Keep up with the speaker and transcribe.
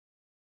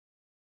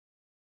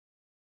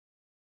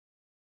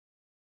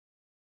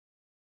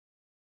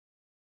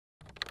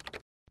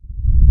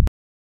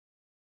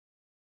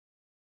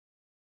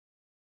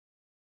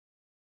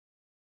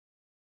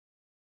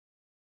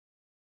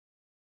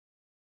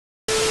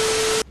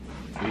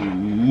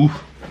Ooh,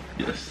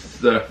 yes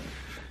sir.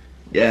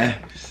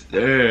 Yes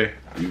sir.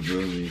 You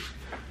feel me?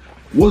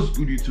 What's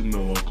good, YouTube,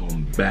 man?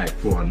 Welcome back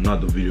for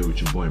another video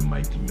with your boy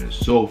Mikey, man.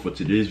 So for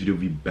today's video,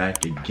 we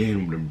back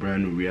again with a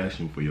brand new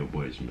reaction for your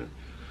boys, man.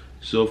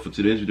 So for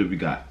today's video, we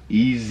got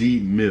Easy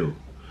Mill.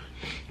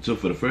 So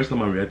for the first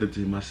time I reacted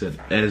to him, I said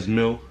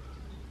Mill,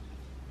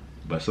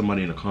 but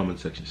somebody in the comment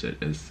section said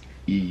it's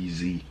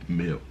Easy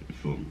Mill. You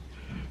feel me?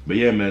 But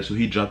yeah, man. So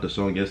he dropped a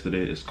song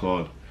yesterday. It's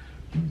called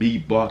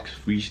BeatBox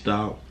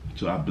Freestyle.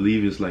 So I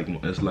believe it's like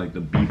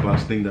the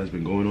beatbox thing that's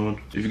been going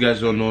on. If you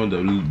guys don't know, the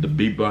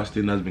beatbox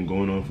thing that's been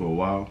going on for a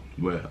while,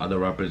 where other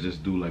rappers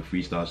just do like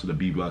freestyles, so the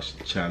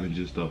beatbox challenge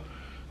and stuff.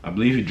 I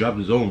believe he dropped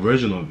his own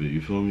version of it.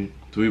 You feel me?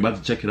 So we're about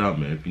to check it out,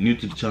 man. If you're new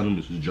to the channel,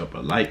 just drop a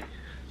like,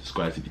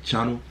 subscribe to the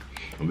channel,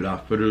 and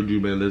without further ado,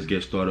 man, let's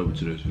get started with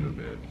today's video,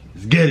 man.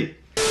 Let's get it.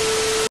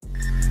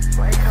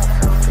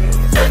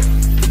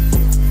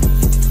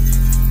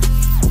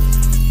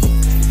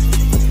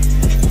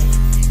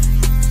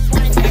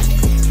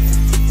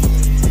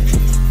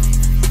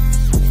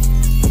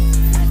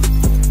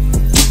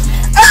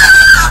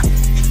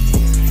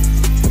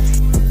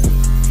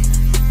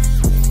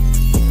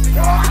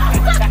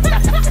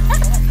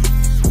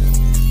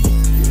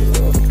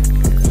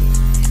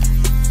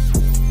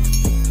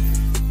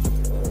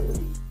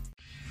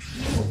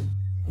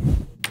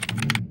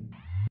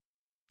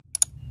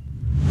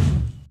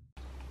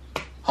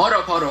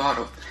 Hold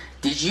up.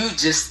 Did you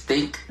just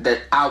think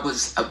that I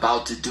was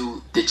about to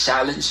do the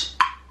challenge?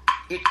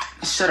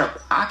 Shut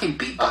up. I can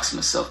beatbox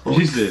myself, bro.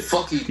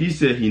 Fuck you. He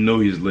said he know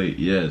he's late.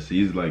 Yes,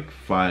 he's like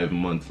 5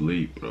 months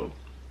late, bro.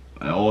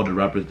 All the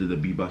rappers did the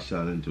beatbox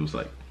challenge. It was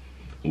like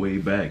way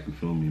back, you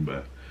feel me?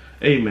 But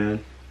hey,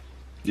 man,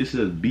 this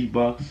is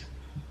beatbox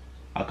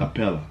a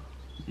cappella.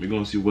 We're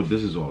gonna see what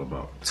this is all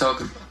about.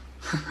 Talking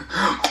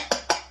about.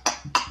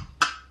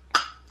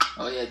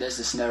 Oh yeah, there's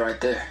the snare right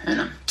there,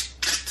 and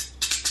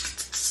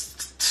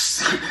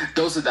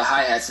those are the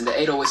hi-hats, and the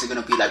 808s are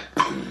gonna be like.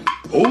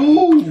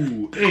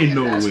 Oh, ain't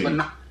no way.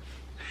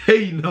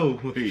 Ain't no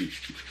way.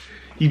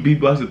 He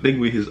beatboxed the thing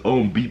with his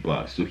own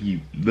beatbox, so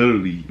he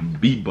literally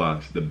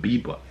beatboxed the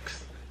beatbox.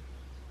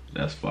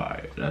 That's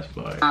fire. That's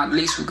fire. At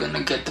least we're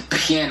gonna get the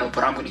piano,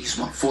 but I'm gonna use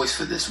my voice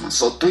for this one.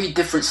 So 3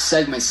 different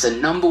segments. So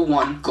number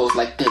 1 goes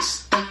like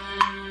this.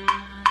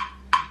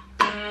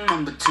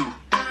 Number 2.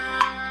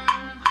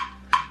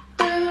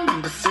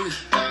 Number 3.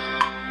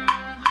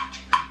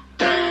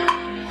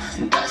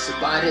 That's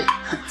about it.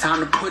 Time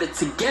to put it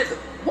together.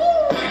 Woo!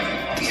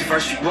 These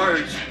first few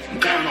words, you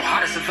gotta know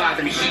how to survive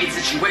in a heated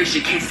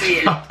situation. Can't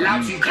say it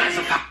loud, you guys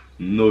are.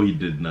 No, he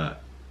did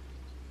not.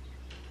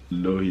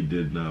 No, he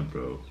did not,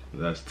 bro.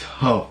 That's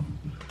tough.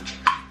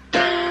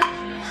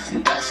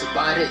 That's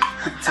about it.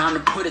 Time to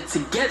put it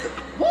together.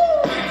 Woo!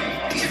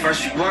 These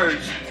first few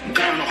words, you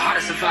gotta know how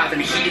to survive in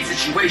a heated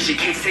situation.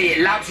 Can't say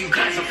it loud, you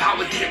guys are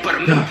power did it, but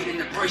I'm making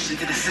an abrasion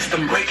to the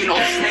system, breaking all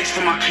the snakes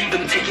from my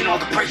kingdom, taking all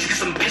the praise,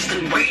 cause I'm pissed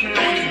and waiting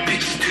on you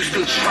bitches to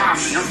still try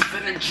me. I'm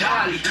feeling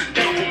jolly,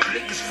 double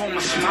click is for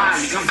my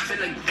smiley. I'm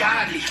feeling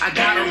godly, I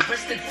got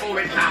arrested for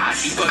an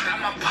oddly, but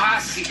I'm a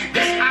posse.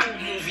 That's our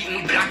movie,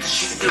 we got to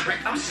shoot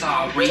direct, I'm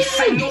sorry.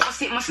 Sa inyo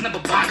kasi mas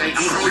nababagay,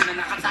 ang role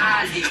na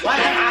nakatali.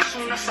 Walang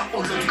asong nasa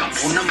ulong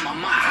kapo na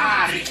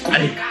mamahari. Kung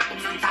gato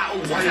ng tao,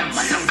 wala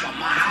man lang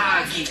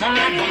pamahagi.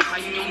 Mga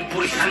bangkay niyong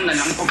purisan na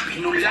lang pag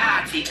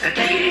pinulati.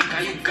 Katirin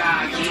kayo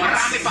gagi,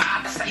 marami pa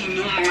ata sa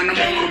inyong mga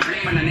namang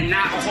problema.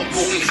 Naninakaw ko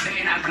buong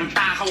eksena at ang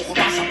takaw ko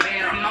pa sa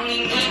pera.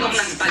 Manginginom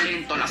ng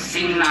talento,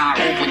 lasing na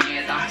ako,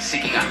 punyeta.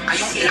 Sige nga,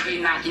 kayong ilagay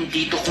natin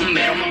dito kung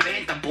meron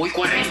mabenta. Boy,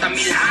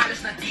 40,000 halos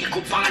na di ko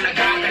pa nga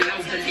nagagalaw.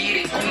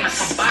 Dalirin kung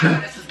nasa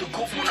bara sa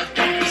dugo mo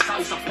nagtampisaw.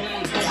 Sa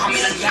pumunto kami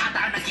lang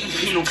yata naging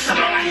hinog sa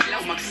mga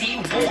hilaw.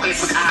 Magsiubo kayo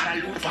pag-aral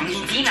upang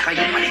hindi na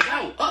kayo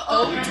maligaw.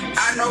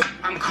 I know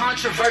I'm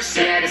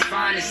controversial at its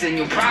finest, and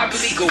you'll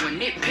probably go and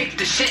nitpick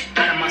the shit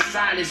out of my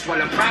silence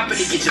while I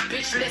properly get your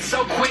bitch lit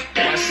so quick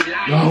while she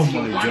lying. Oh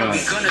you my wanna God.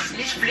 be gonna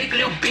snitch flick,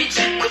 little bitch.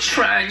 Quit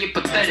trying, you're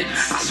pathetic.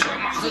 I swear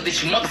my hood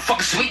that you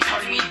motherfucker sweet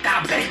telling me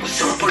diabetic with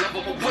syrup all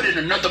over my wood, and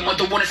another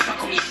mother wanna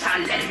suck on me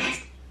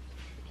silent.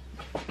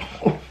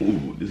 Oh,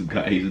 this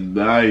guy is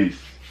nice.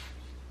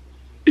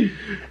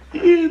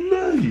 Yeah,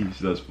 nice.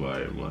 That's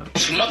fire, man.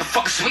 You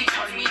motherfucker sweet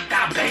telling me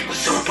diabetic with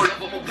syrup all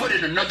over my wood,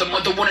 and another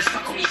mother wanna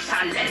suck on me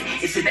silent.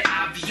 Isn't it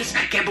obvious?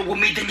 Gamble with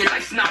me, then your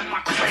life's not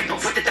my credit.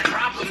 But what the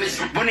problem is,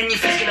 running your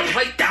face, gonna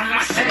break down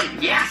my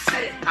setting. Yeah, I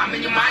said it. I'm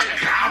in your mind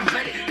like I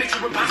read it.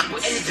 Picture impossible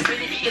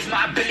eligibility is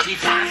my ability.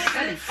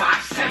 5'7",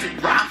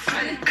 5'7", rhyme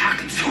felon,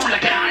 cocking 2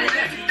 like an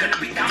 9/11. Gonna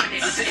be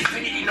dominant until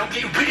infinity. No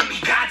get rid of me,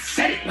 God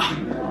said it.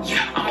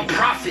 Yeah, I'm a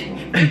prophet,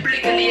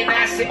 biblically an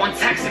asset on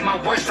taxing my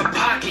words for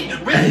pocket.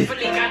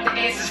 Rightfully got the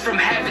answers from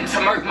heaven to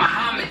Merc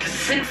Muhammad. Cause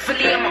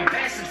sinfully I'm a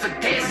bastard for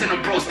dancing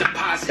on bro's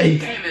deposit.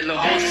 Damn it, little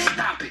hoes,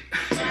 stop it.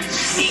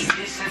 Sneak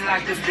this in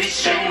like the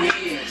bitch you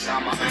is.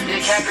 I'ma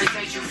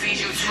decapitate you, feed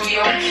you to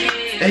your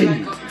kids.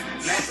 Like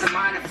a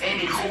mastermind of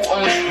any who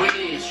owns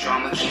Wiz.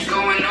 Drama keeps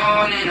going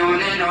on and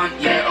on and on.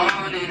 Yeah,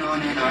 on and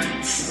on and on.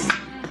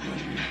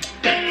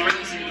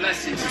 Crazy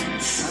blessings.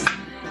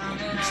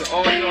 So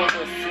all your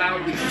little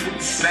flowery fruit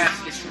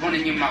baskets run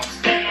in your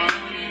mouth.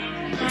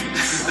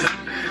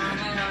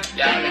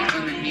 Y'all are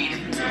gonna need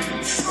it.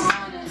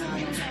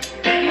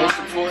 Most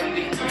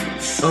importantly,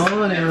 better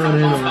we get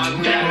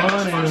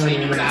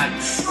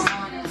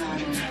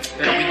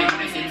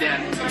it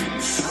down.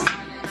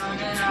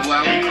 New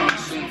album coming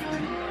soon.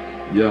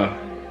 Yeah,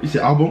 he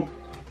said album.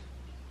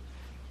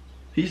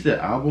 He said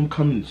album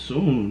coming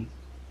soon.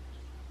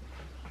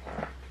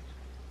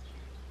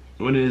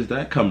 When is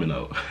that coming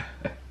out?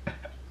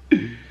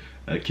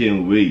 I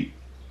can't wait.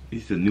 He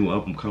said new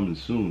album coming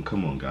soon.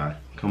 Come on, guy.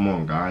 Come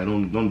on, guy.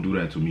 Don't do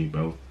that to me,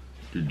 bro.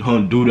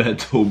 Don't do that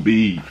to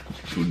me.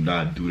 Do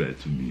not do that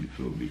to me. You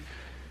feel me?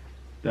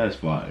 That's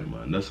fire,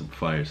 man. That's some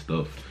fire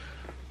stuff.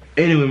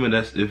 Anyway, man,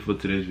 that's it for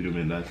today's video,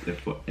 man. That's it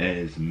for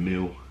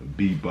Ezmil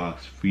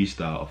BeatBox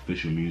Freestyle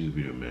official music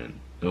video, man.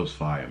 That was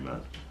fire,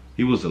 man.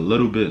 He was a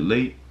little bit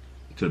late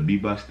to the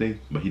beatbox thing,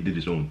 but he did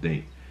his own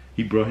thing.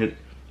 He brought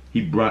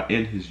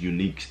in his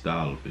unique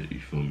style of it, you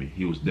feel me?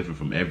 He was different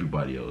from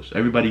everybody else.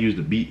 Everybody used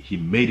the beat, he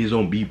made his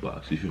own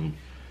beatbox, you feel me?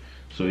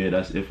 So yeah,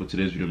 that's it for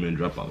today's video, man.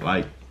 Drop a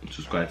like,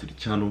 subscribe to the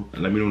channel,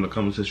 and let me know in the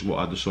comment section what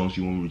other songs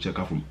you want me to check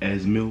out from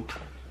Ezmil,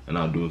 and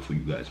I'll do it for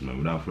you guys, man.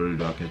 Without further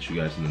ado, I'll catch you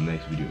guys in the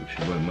next video. It's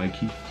your boy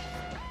Mikey.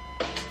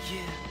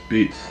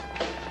 Peace.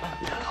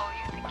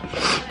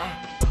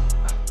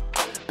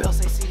 Bell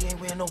say CD ain't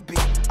wearing no beat.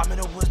 I'm in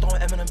the woods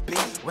throwing Eminem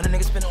beats. When a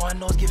nigga spin on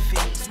nose get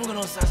feet. Smoking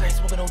on sides, I ain't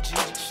smoking no G.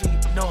 She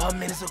know her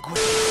minutes are quick.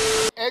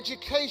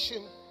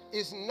 Education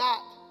is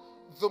not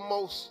the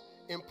most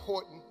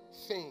important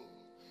thing.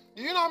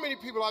 Do you know how many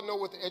people I know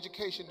with the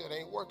education that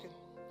ain't working?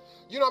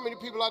 You know how many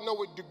people I know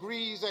with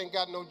degrees ain't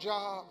got no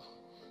job?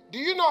 Do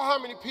you know how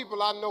many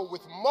people I know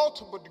with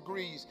multiple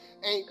degrees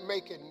ain't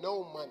making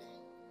no money?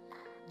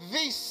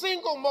 The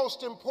single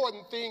most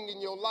important thing in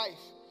your life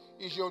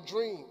is your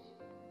dream.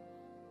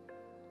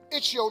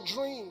 It's your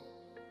dream.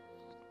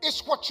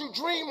 It's what you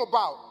dream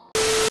about.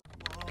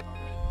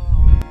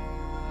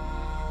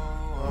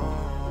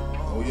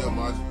 Oh yeah,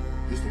 Maj.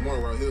 It's the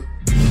one right here.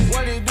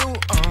 What it do?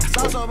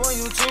 Sauce up on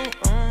you too.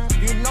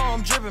 You know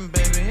I'm dripping,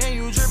 baby, and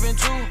you dripping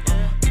too.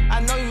 I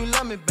know you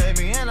love me,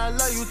 baby, and I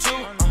love you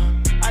too.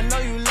 I know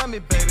you love me,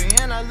 baby,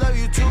 and I love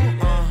you too.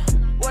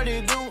 What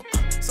it do?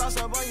 Sauce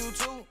up on you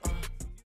too.